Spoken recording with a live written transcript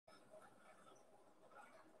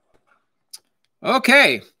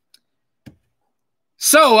Okay.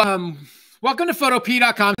 So, welcome to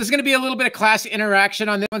photop.com. This is going to be a little bit of class interaction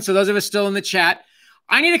on this one. So those of us still in the chat,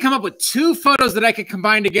 I need to come up with two photos that I could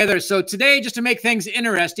combine together. So today, just to make things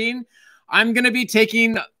interesting, I'm going to be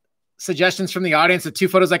taking suggestions from the audience of two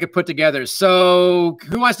photos I could put together. So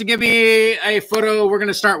who wants to give me a photo we're going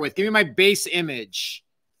to start with? Give me my base image.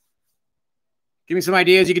 Give me some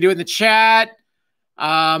ideas. You can do it in the chat.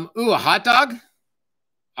 Ooh, a hot dog.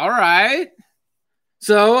 All right.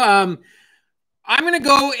 So I'm going to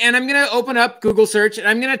go and I'm going to open up Google search and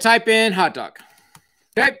I'm going to type in hot dog.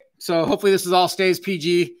 Okay. So hopefully this all stays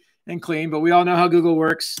PG and clean, but we all know how Google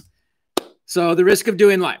works. So the risk of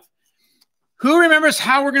doing live. Who remembers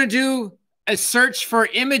how we're going to do a search for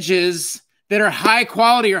images that are high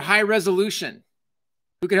quality or high resolution?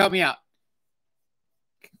 Who could help me out?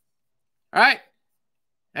 All right.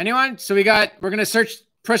 Anyone? So we're going to search,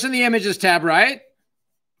 pressing the images tab, right?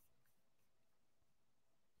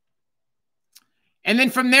 And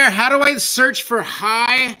then from there, how do I search for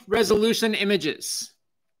high resolution images?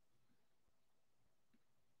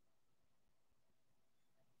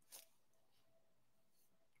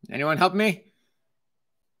 Anyone help me?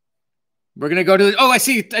 We're going to go to, I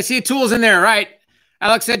see tools in there, right?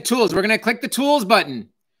 Alex said tools. We're going to click the tools button.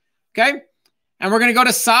 Okay. And we're going to go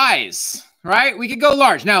to size, right? We could go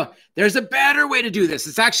large. Now, there's a better way to do this.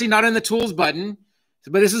 It's actually not in the tools button,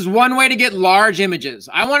 but this is one way to get large images.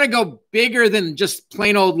 I want to go bigger than just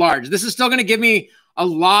plain old large. This is still going to give me a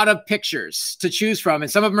lot of pictures to choose from, and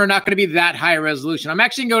some of them are not going to be that high resolution. I'm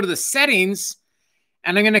actually going to go to the settings,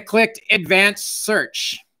 and I'm going to click advanced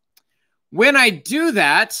search. When I do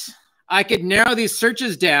that, I could narrow these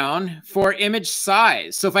searches down for image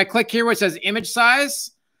size. So if I click here where it says image size,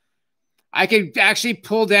 I could actually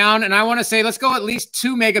pull down, and I want to say, let's go at least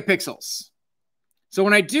 2 megapixels. So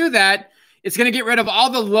when I do that, it's going to get rid of all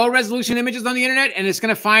the low resolution images on the internet, and it's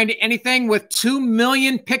going to find anything with 2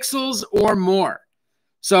 million pixels or more.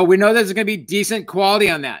 So we know there's going to be decent quality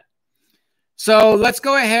on that. So let's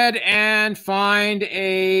go ahead and find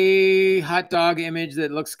a hot dog image that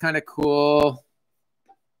looks kind of cool.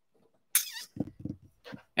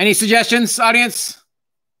 Any suggestions, audience?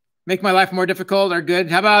 Make my life more difficult or good?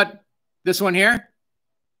 How about this one here? Does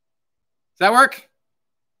that work? Is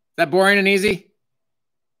that boring and easy?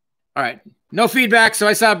 All right. No feedback. So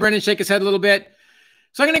I saw Brendan shake his head a little bit.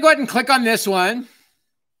 So I'm going to go ahead and click on this one.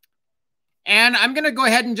 And I'm going to go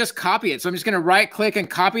ahead and just copy it. So I'm just going to right click and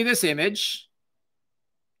copy this image.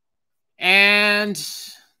 And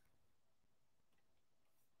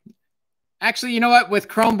actually, you know what? With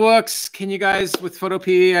Chromebooks, can you guys, with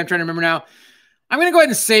Photopea, I'm trying to remember now. I'm going to go ahead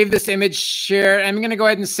and save this image share. I'm going to go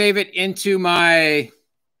ahead and save it into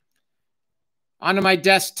onto my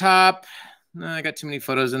desktop. I got too many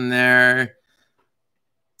photos in there.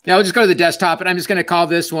 Yeah, I'll just go to the desktop, and I'm just going to call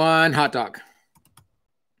this one hot dog.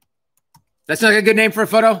 That's not a good name for a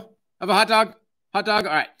photo of a hot dog? Hot dog?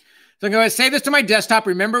 All right. So I'm going to save this to my desktop.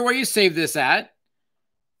 Remember where you save this at.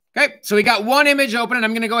 Okay, so we got one image open, and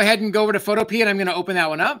I'm going to go ahead and go over to Photopea, and I'm going to open that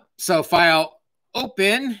one up. So File,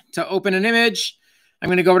 Open, to open an image. I'm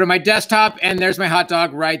going to go over to my desktop, and there's my hot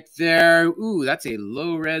dog right there. Ooh, that's a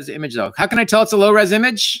low-res image, though. How can I tell it's a low-res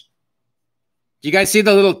image? Do you guys see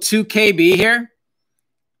the little 2 KB here?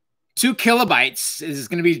 2 kilobytes is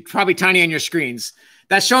going to be probably tiny on your screens.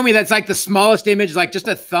 That's showing me that's like the smallest image, like just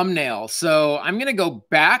a thumbnail. So I'm going to go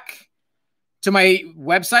back to my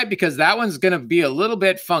website because that one's going to be a little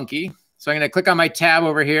bit funky. So I'm going to click on my tab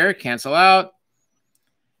over here, cancel out.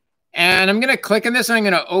 And I'm going to click on this and I'm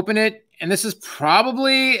going to open it. And this is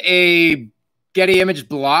probably a Getty image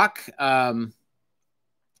block.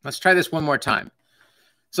 Let's try this one more time.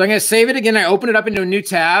 So I'm going to save it again. I open it up into a new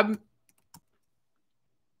tab.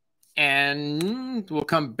 And we'll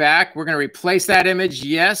come back. We're going to replace that image.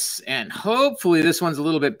 Yes. And hopefully this one's a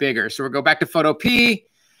little bit bigger. So we'll go back to Photo P.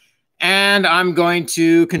 And I'm going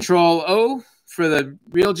to Control O for the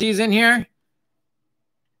real G's in here.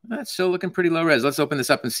 That's still looking pretty low res. Let's open this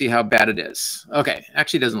up and see how bad it is. Okay.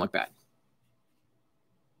 Actually doesn't look bad.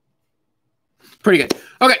 Pretty good.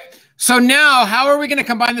 Okay. So now how are we going to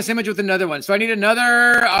combine this image with another one? So I need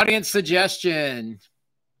another audience suggestion.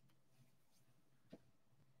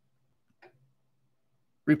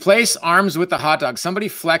 Replace arms with the hot dog. Somebody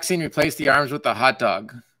flexing, replace the arms with the hot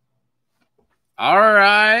dog. All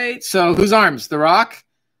right. So whose arms? The Rock?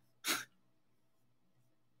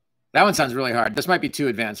 That one sounds really hard. This might be too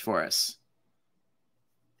advanced for us.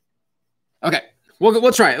 Okay.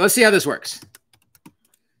 We'll try it. Let's see how this works.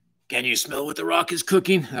 Can you smell what The Rock is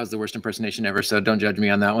cooking? That was the worst impersonation ever, so don't judge me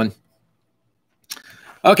on that one.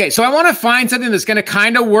 Okay, so I want to find something that's going to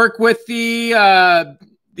kind of work with the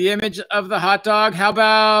the image of the hot dog. How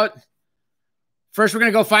about first we're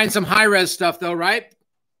going to go find some high-res stuff though, right?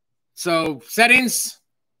 So settings,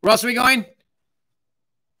 where else are we going?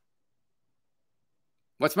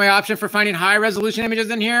 What's my option for finding high-resolution images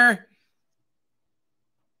in here?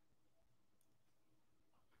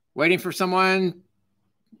 Waiting for someone.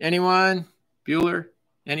 Anyone? Bueller?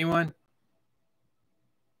 Anyone?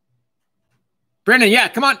 Brendan, yeah,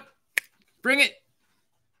 come on. Bring it.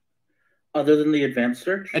 Other than the advanced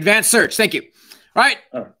search? Advanced search, thank you. All right.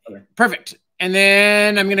 Oh, okay. Perfect. And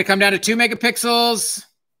then I'm going to come down to 2 megapixels.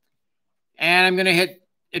 And I'm going to hit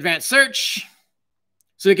advanced search.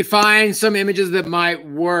 So we could find some images that might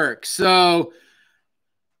work. So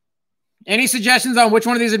any suggestions on which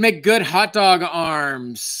one of these would make good hot dog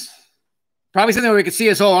arms? Probably something where we could see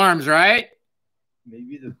his whole arms, right?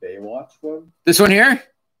 Maybe the Baywatch one? This one here?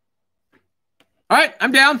 All right,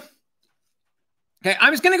 I'm down. Okay,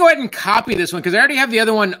 I'm just going to go ahead and copy this one because I already have the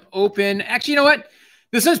other one open. Actually, you know what?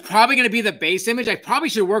 This is probably going to be the base image. I probably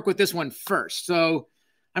should work with this one first. So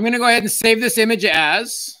I'm going to go ahead and save this image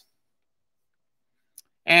as.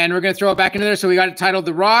 And we're going to throw it back into there. So we got it titled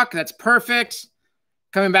The Rock. That's perfect.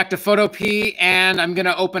 Coming back to Photo P, and I'm going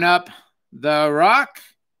to open up The Rock.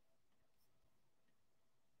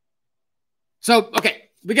 So, okay,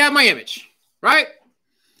 we got my image, right?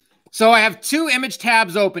 So I have 2 image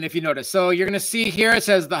tabs open, if you notice. So you're going to see here, it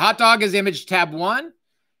says the hot dog is image tab 1,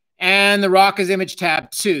 and the rock is image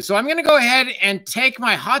tab 2. So I'm going to go ahead and take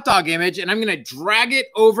my hot dog image, and I'm going to drag it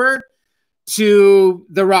over to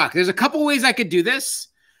the rock. There's a couple ways I could do this.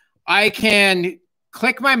 I can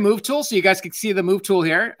click my move tool so you guys can see the move tool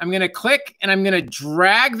here. I'm going to click and I'm going to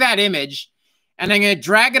drag that image and I'm going to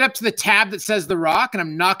drag it up to the tab that says the rock, and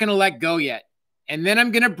I'm not going to let go yet. And then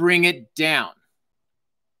I'm going to bring it down.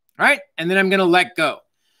 All right. And then I'm going to let go.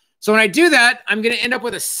 So when I do that, I'm going to end up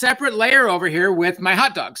with a separate layer over here with my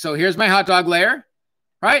hot dog. So here's my hot dog layer,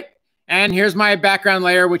 right? And here's my background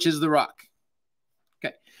layer, which is the rock.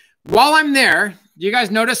 Okay. While I'm there, do you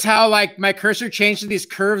guys notice how like my cursor changed to these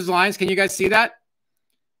curved lines? Can you guys see that?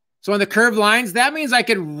 So on the curved lines, that means I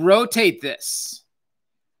could rotate this.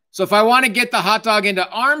 So if I want to get the hot dog into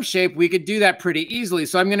arm shape, we could do that pretty easily.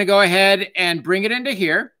 So I'm going to go ahead and bring it into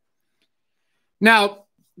here. Now,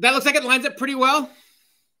 that looks like it lines up pretty well.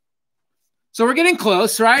 So we're getting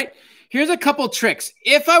close, right? Here's a couple tricks.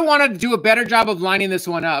 If I wanted to do a better job of lining this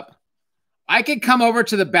one up, I could come over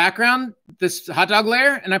to the background, this hot dog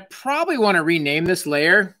layer, and I probably want to rename this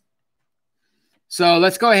layer. So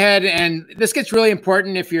let's go ahead, and this gets really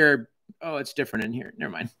important if you're, oh, it's different in here.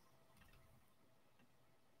 Never mind.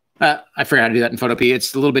 I forgot how to do that in Photo P.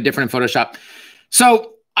 It's a little bit different in Photoshop.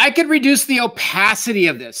 So I could reduce the opacity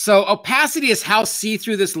of this. So opacity is how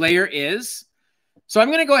see-through this layer is. So I'm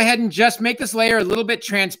going to go ahead and just make this layer a little bit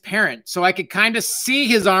transparent so I could kind of see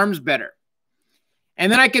his arms better.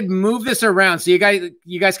 And then I could move this around so you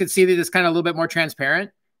guys could see that it's kind of a little bit more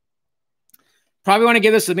transparent. Probably want to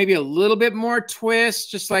give this maybe a little bit more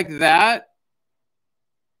twist, just like that.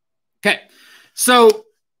 Okay, so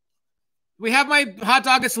we have my hot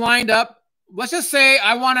dog that's lined up. Let's just say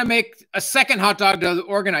I want to make a second hot dog to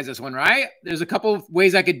organize this one, right? There's a couple of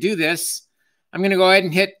ways I could do this. I'm going to go ahead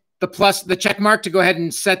and hit the plus, the check mark to go ahead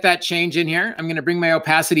and set that change in here. I'm going to bring my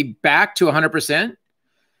opacity back to 100%.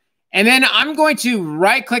 And then I'm going to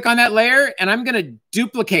right click on that layer and I'm going to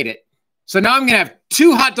duplicate it. So now I'm going to have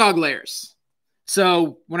 2 hot dog layers.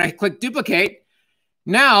 So when I click duplicate,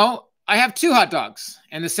 now I have 2 hot dogs.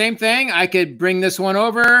 And the same thing, I could bring this one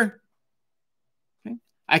over. Okay.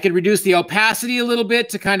 I could reduce the opacity a little bit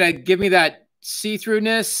to kind of give me that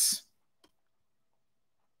see-throughness.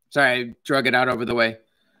 Sorry, I drug it out over the way.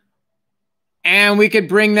 And we could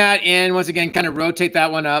bring that in, once again, kind of rotate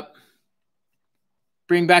that one up.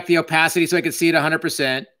 Bring back the opacity so I can see it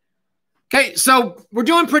 100%. Okay, so we're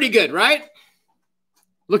doing pretty good, right?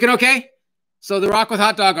 Looking okay? So the rock with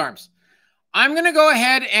hot dog arms. I'm going to go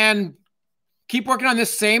ahead and keep working on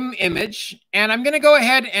this same image. And I'm going to go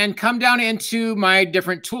ahead and come down into my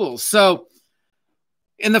different tools. So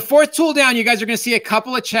in the 4th tool down, you guys are going to see a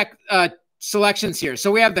couple of selections here.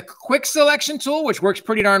 So we have the quick selection tool, which works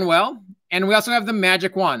pretty darn well. And we also have the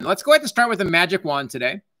magic wand. Let's go ahead and start with the magic wand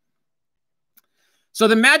today. So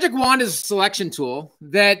the magic wand is a selection tool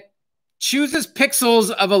that chooses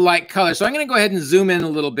pixels of a light color. So I'm going to go ahead and zoom in a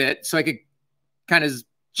little bit so I could kind of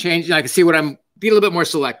change, and I can see what be a little bit more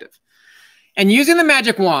selective. And using the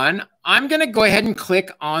magic wand, I'm going to go ahead and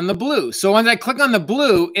click on the blue. So once I click on the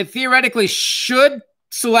blue, it theoretically should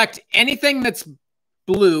select anything that's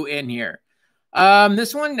blue in here.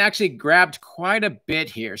 This one actually grabbed quite a bit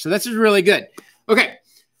here. So this is really good. Okay.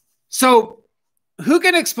 So who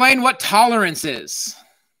can explain what tolerance is?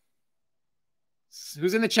 tolerance?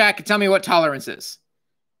 Who's in the chat can tell me what tolerance is?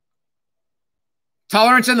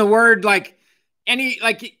 Tolerance in the word, like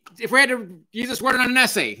if we had to use this word on an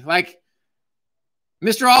essay, like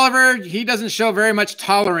Mr. Oliver, he doesn't show very much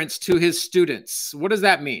tolerance to his students. What does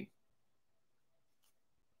that mean?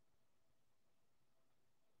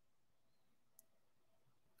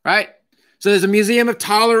 Right? So there's a Museum of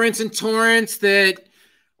Tolerance in Torrance that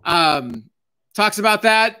talks about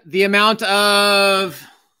that. The amount of,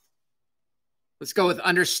 let's go with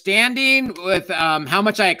understanding, with how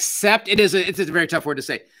much I accept. It's a very tough word to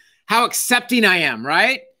say. How accepting I am,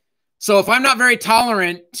 right? So if I'm not very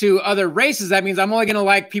tolerant to other races, that means I'm only going to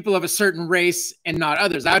like people of a certain race and not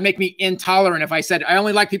others. That would make me intolerant if I said, I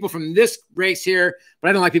only like people from this race here, but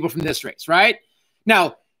I don't like people from this race, right?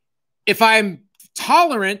 Now, if I'm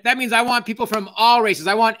tolerant, that means I want people from all races.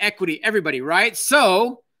 I want equity, everybody, right?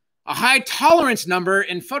 So a high tolerance number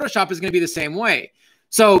in Photoshop is going to be the same way.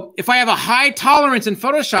 So if I have a high tolerance in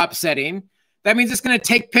Photoshop setting, that means it's going to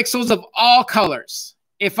take pixels of all colors.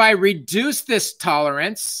 If I reduce this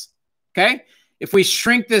tolerance, okay, if we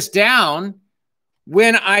shrink this down,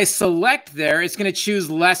 when I select there, it's going to choose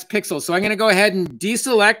less pixels. So I'm going to go ahead and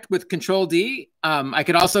deselect with Control D. I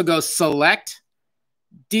could also go select,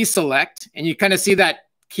 deselect, and you kind of see that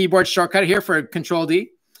keyboard shortcut here for Control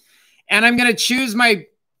D. And I'm going to choose my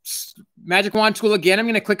magic wand tool again. I'm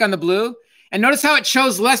going to click on the blue, and notice how it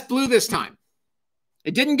chose less blue this time.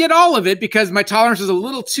 It didn't get all of it because my tolerance was a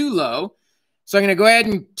little too low. So I'm going to go ahead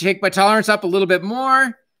and take my tolerance up a little bit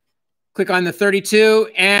more. Click on the 32,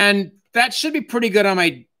 and that should be pretty good on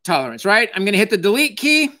my tolerance, right? I'm going to hit the delete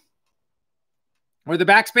key or the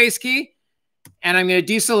backspace key, and I'm going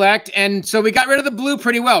to deselect. And so we got rid of the blue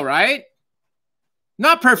pretty well, right?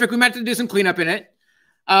 Not perfect. We might have to do some cleanup in it.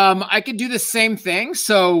 I could do the same thing.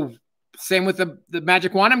 So same with the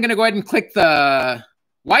magic wand. I'm going to go ahead and click the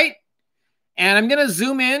white, and I'm going to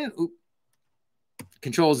zoom in. Oop.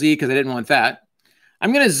 Control Z because I didn't want that.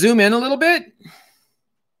 I'm going to zoom in a little bit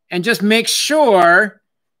and just make sure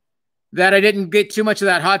that I didn't get too much of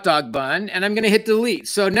that hot dog bun. And I'm going to hit delete.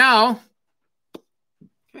 So now,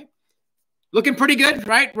 okay, looking pretty good,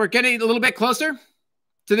 right? We're getting a little bit closer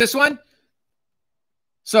to this one.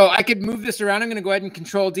 So I could move this around. I'm going to go ahead and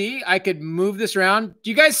Control D. I could move this around. Do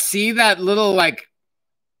you guys see that little like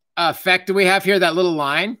effect that we have here, that little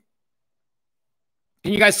line?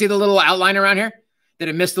 Can you guys see the little outline around here that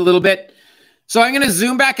it missed a little bit? So I'm going to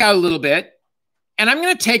zoom back out a little bit. And I'm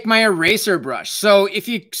going to take my eraser brush. So if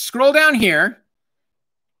you scroll down here,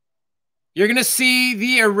 you're going to see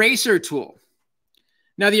the eraser tool.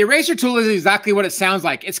 Now, the eraser tool is exactly what it sounds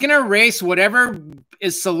like. It's going to erase whatever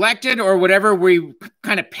is selected or whatever we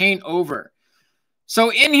kind of paint over.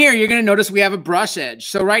 So in here, you're going to notice we have a brush edge.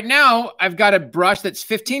 So right now, I've got a brush that's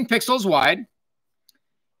 15 pixels wide.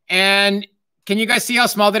 And can you guys see how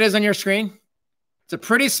small that is on your screen? It's a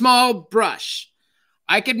pretty small brush.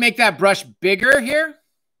 I could make that brush bigger here.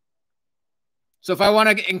 So if I want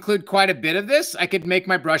to include quite a bit of this, I could make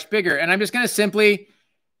my brush bigger. And I'm just going to simply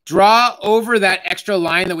draw over that extra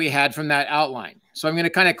line that we had from that outline. So I'm going to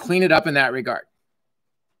kind of clean it up in that regard.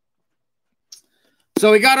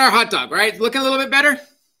 So we got our hot dog, right? Looking a little bit better?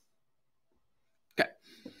 Okay.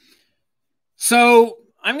 So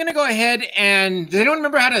I'm going to go ahead and, does anyone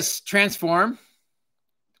remember how to transform?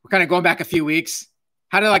 We're kind of going back a few weeks.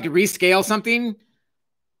 How to like rescale something?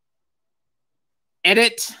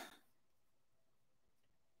 Edit,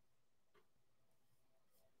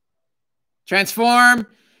 transform,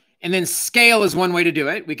 and then scale is one way to do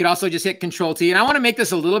it. We could also just hit Control T. And I want to make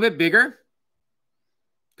this a little bit bigger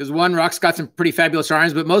because one, Rock's got some pretty fabulous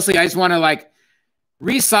arms, but mostly I just want to like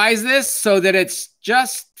resize this so that it's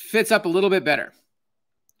just fits up a little bit better.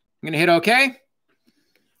 I'm going to hit OK.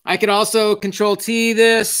 I could also Control T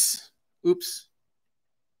this. Oops.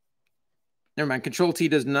 Never mind. Control T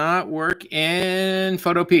does not work in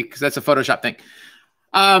Photo Peak because that's a Photoshop thing.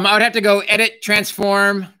 I would have to go edit,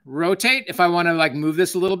 transform, rotate if I want to like move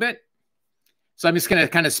this a little bit. So I'm just going to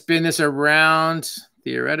kind of spin this around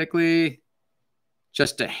theoretically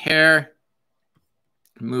just a hair,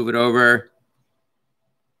 move it over.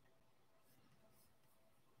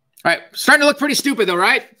 All right. Starting to look pretty stupid though,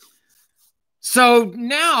 right? So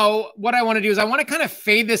now what I want to do is I want to kind of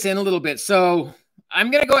fade this in a little bit. So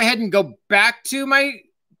I'm going to go ahead and go back to my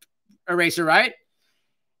eraser, right?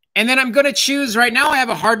 And then I'm going to choose, right now I have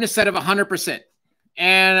a hardness set of 100%.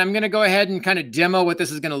 And I'm going to go ahead and kind of demo what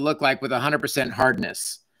this is going to look like with 100%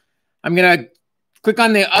 hardness. I'm going to click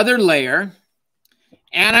on the other layer.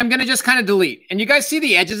 And I'm going to just kind of delete. And you guys see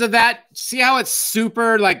the edges of that? See how it's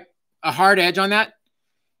super like a hard edge on that?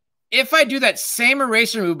 if I do that same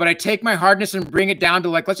eraser move, but I take my hardness and bring it down to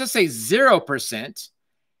like, let's just say 0%,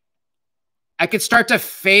 I could start to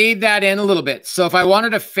fade that in a little bit. So if I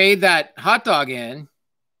wanted to fade that hot dog in,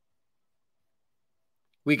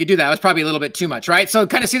 we could do that. It was probably a little bit too much, right? So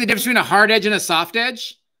kind of see the difference between a hard edge and a soft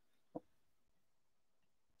edge.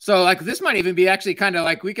 So like this might even be actually kind of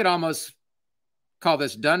like, we could almost call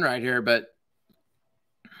this done right here, but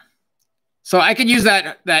so I could use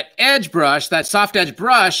that edge brush, that soft edge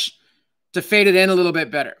brush, to fade it in a little bit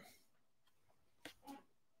better.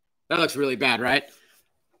 That looks really bad, right?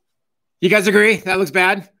 You guys agree? That looks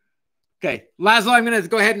bad? Okay. Laszlo, I'm going to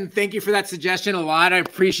go ahead and thank you for that suggestion a lot. I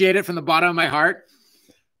appreciate it from the bottom of my heart.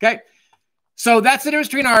 Okay. So that's the difference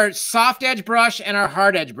between our soft edge brush and our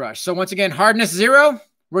hard edge brush. So once again, hardness 0,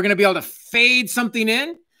 we're going to be able to fade something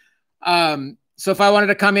in. So if I wanted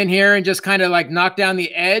to come in here and just kind of like knock down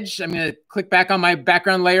the edge, I'm going to click back on my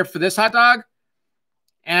background layer for this hot dog.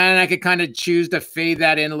 And I could kind of choose to fade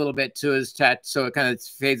that in a little bit to his so it kind of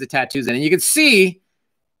fades the tattoos in. And you can see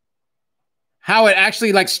how it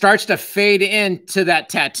actually like starts to fade into that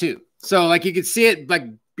tattoo. So like you can see it like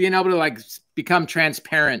being able to like become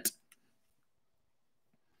transparent.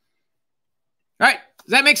 All right.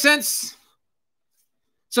 Does that make sense?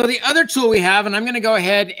 So the other tool we have, and I'm going to go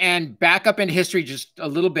ahead and back up into history just a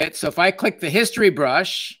little bit. So if I click the history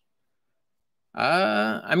brush,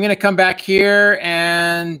 I'm going to come back here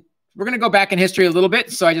and we're going to go back in history a little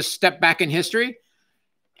bit. So I just step back in history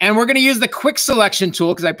and we're going to use the quick selection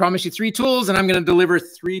tool because I promised you 3 tools and I'm going to deliver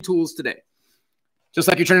 3 tools today. Just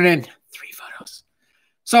like you're turning in 3 photos.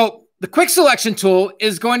 So the quick selection tool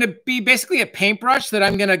is going to be basically a paintbrush that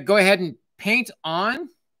I'm going to go ahead and paint on.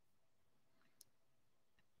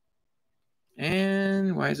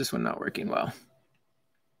 And why is this one not working well?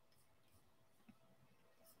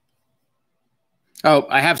 Oh,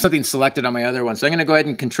 I have something selected on my other one. So I'm going to go ahead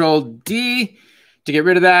and Control D to get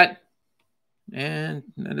rid of that. And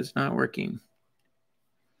that is not working.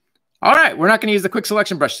 All right, we're not going to use the quick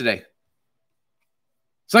selection brush today.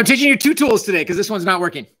 So I'm teaching you 2 tools today because this one's not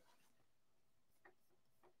working.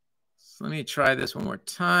 So let me try this one more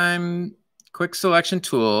time. Quick selection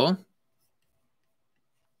tool.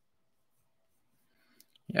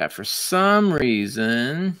 Yeah, for some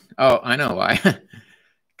reason. Oh, I know why.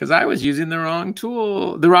 Because I was using the wrong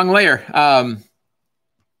tool, the wrong layer.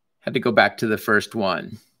 Had to go back to the first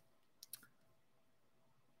one.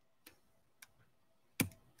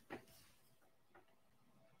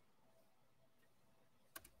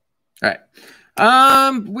 All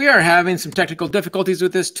right. We are having some technical difficulties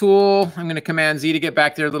with this tool. I'm going to Command Z to get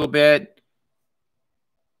back there a little bit.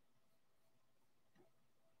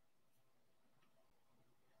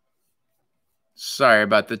 Sorry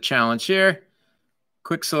about the challenge here.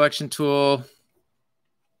 Quick selection tool.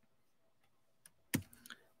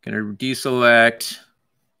 Going to deselect.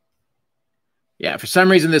 Yeah, for some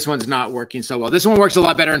reason, this one's not working so well. This one works a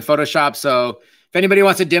lot better in Photoshop. So if anybody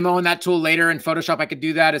wants a demo on that tool later in Photoshop, I could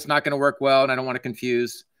do that. It's not going to work well, and I don't want to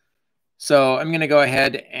confuse. So I'm going to go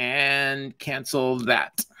ahead and cancel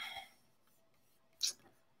that.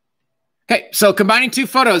 Okay, so combining 2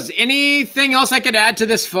 photos. Anything else I could add to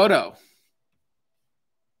this photo?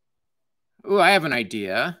 Oh, I have an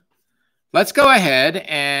idea. Let's go ahead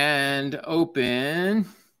and open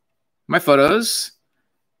my photos.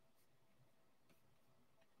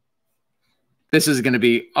 This is going to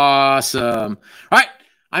be awesome. All right,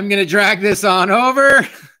 I'm going to drag this on over.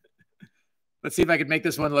 Let's see if I can make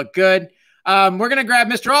this one look good. We're going to grab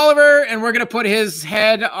Mr. Oliver, and we're going to put his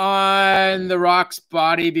head on the rock's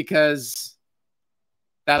body because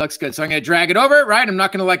that looks good. So I'm going to drag it over, right? I'm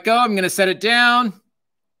not going to let go. I'm going to set it down.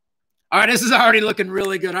 All right, this is already looking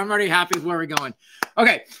really good. I'm already happy with where we're going.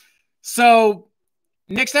 Okay, so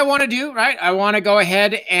next I want to do, right, I want to go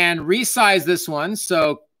ahead and resize this one.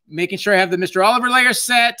 So making sure I have the Mr. Oliver layer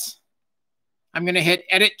set. I'm going to hit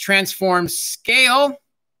Edit, Transform, Scale.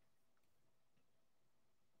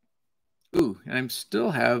 Ooh, and I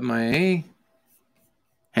still have my,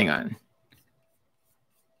 hang on.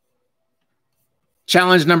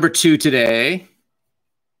 Challenge number 2 today.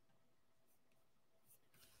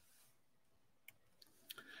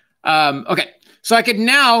 Okay, so I could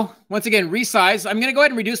now, once again, resize. I'm going to go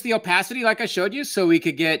ahead and reduce the opacity like I showed you so we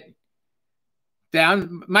could get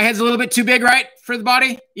down. My head's a little bit too big, right, for the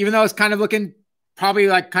body, even though it's kind of looking probably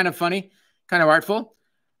like kind of funny, kind of artful.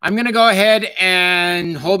 I'm going to go ahead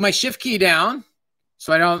and hold my Shift key down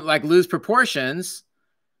so I don't like lose proportions.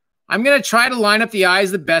 I'm going to try to line up the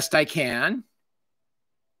eyes the best I can.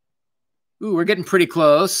 Ooh, we're getting pretty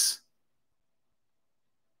close.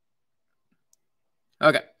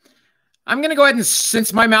 Okay. I'm going to go ahead and,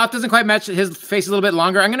 since my mouth doesn't quite match his face a little bit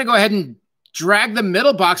longer, I'm going to go ahead and drag the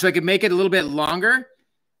middle box so I can make it a little bit longer.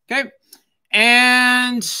 Okay.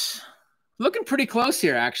 And looking pretty close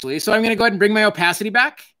here, actually. So I'm going to go ahead and bring my opacity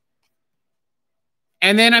back.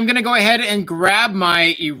 And then I'm going to go ahead and grab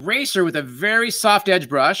my eraser with a very soft edge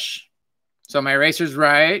brush. So my eraser's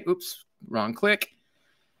right. Oops, wrong click.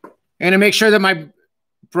 I'm going to make sure that my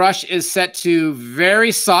brush is set to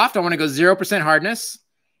very soft. I want to go 0% hardness.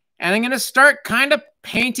 And I'm going to start kind of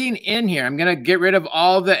painting in here. I'm going to get rid of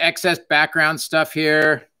all the excess background stuff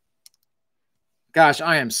here. Gosh,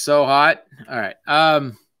 I am so hot. All right.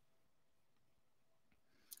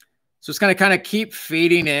 So it's going to kind of keep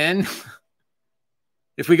fading in.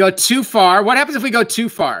 If we go too far, what happens if we go too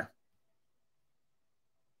far?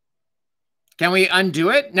 Can we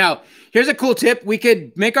undo it? Now, here's a cool tip. We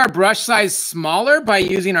could make our brush size smaller by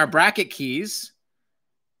using our bracket keys.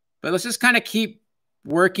 But let's just kind of keep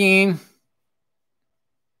working.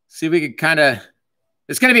 See if we could kind of,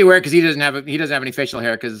 it's going to be weird because he doesn't have any facial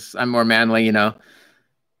hair because I'm more manly, you know.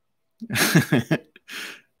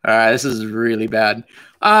 All right, this is really bad.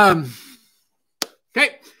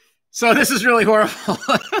 Okay, so this is really horrible.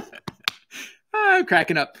 I'm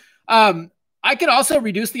cracking up. I could also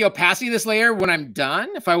reduce the opacity of this layer when I'm done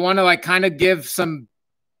if I want to like kind of give some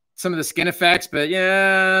of the skin effects, but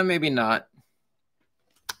yeah, maybe not.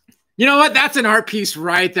 You know what? That's an art piece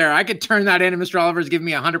right there. I could turn that in, and Mr. Oliver's giving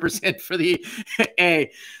me 100% for the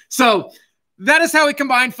A. So that is how we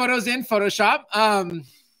combine photos in Photoshop. God,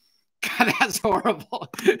 that's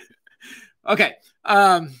horrible. Okay.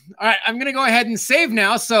 All right. I'm going to go ahead and save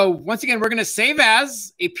now. So once again, we're going to save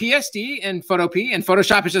as a PSD in Photopea, and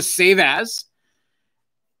Photoshop is just save as.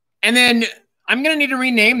 And then I'm going to need to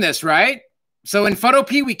rename this, right? So in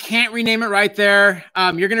Photopea, we can't rename it right there.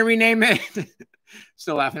 You're going to rename it.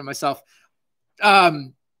 Still laughing at myself.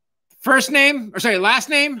 Last name,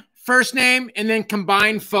 first name, and then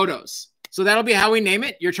combine photos. So that'll be how we name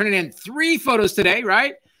it. You're turning in 3 photos today,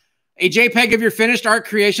 right? A JPEG of your finished art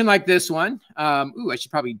creation like this one. Ooh, I should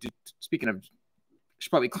probably do, speaking of, I should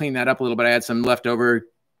probably clean that up a little bit. I had some leftover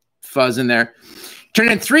fuzz in there. Turn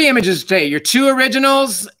in 3 images today. Your 2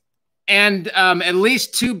 originals and at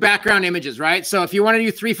least 2 background images, right? So if you want to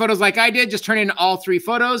do 3 photos like I did, just turn in all 3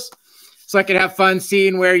 photos. So I could have fun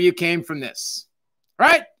seeing where you came from this. All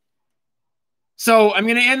right. So I'm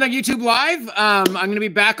going to end the YouTube live. I'm going to be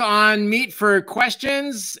back on Meet for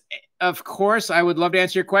questions. Of course, I would love to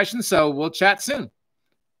answer your questions. So we'll chat soon.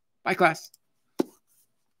 Bye, class.